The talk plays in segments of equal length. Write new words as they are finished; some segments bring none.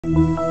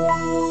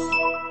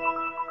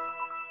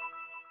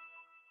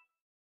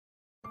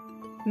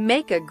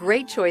Make a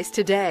great choice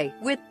today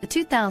with the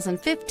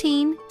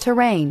 2015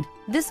 Terrain.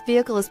 This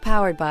vehicle is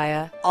powered by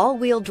a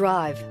all-wheel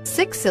drive,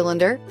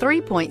 6-cylinder,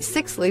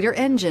 3.6-liter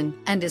engine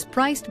and is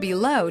priced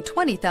below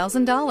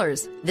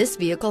 $20,000. This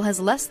vehicle has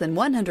less than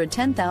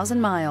 110,000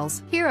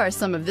 miles. Here are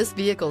some of this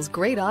vehicle's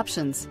great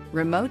options: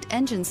 remote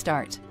engine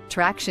start,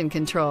 traction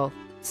control,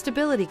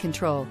 stability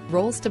control,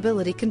 roll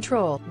stability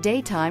control,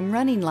 daytime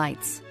running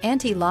lights,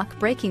 anti-lock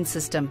braking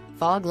system,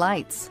 fog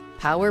lights,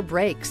 power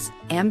brakes,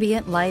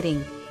 ambient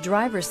lighting,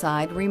 driver's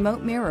side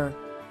remote mirror.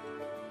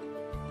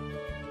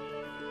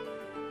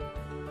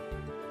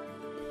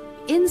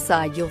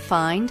 Inside you'll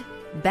find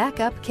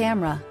backup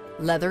camera,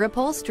 leather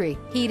upholstery,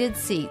 heated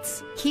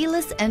seats,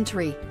 keyless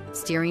entry,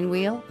 steering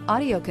wheel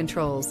audio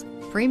controls,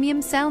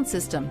 premium sound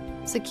system,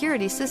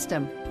 security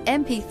system,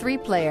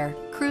 MP3 player,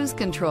 cruise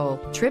control,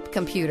 trip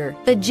computer.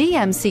 The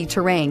GMC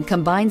Terrain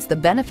combines the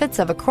benefits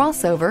of a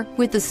crossover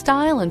with the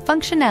style and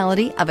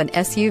functionality of an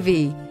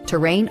SUV.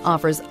 Terrain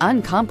offers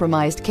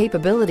uncompromised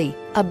capability,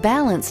 a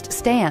balanced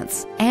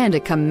stance, and a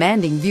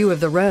commanding view of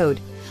the road,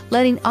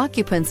 letting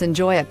occupants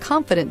enjoy a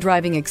confident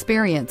driving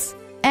experience.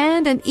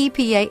 And an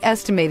EPA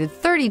estimated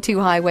 32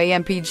 highway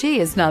MPG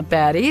is not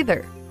bad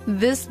either.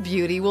 This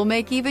beauty will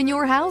make even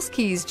your house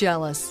keys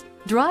jealous.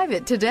 Drive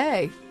it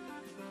today.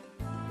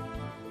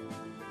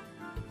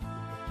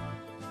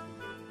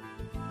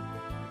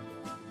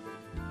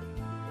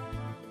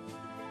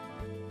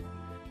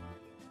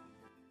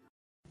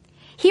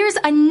 Here's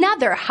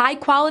another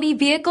high-quality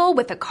vehicle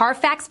with a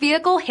Carfax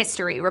Vehicle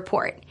History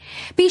Report.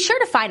 Be sure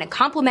to find a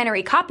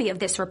complimentary copy of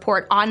this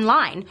report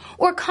online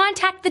or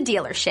contact the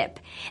dealership.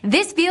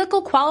 This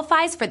vehicle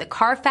qualifies for the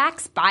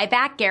Carfax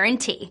Buyback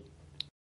Guarantee.